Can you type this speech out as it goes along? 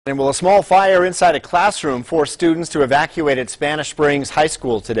And well, a small fire inside a classroom forced students to evacuate at Spanish Springs High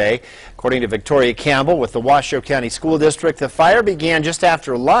School today. According to Victoria Campbell with the Washoe County School District, the fire began just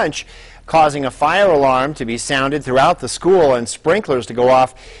after lunch, causing a fire alarm to be sounded throughout the school and sprinklers to go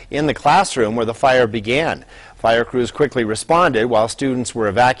off in the classroom where the fire began. Fire crews quickly responded while students were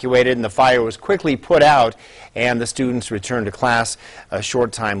evacuated, and the fire was quickly put out, and the students returned to class a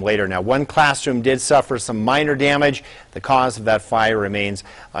short time later. Now, one classroom did suffer some minor damage. The cause of that fire remains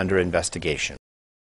under investigation.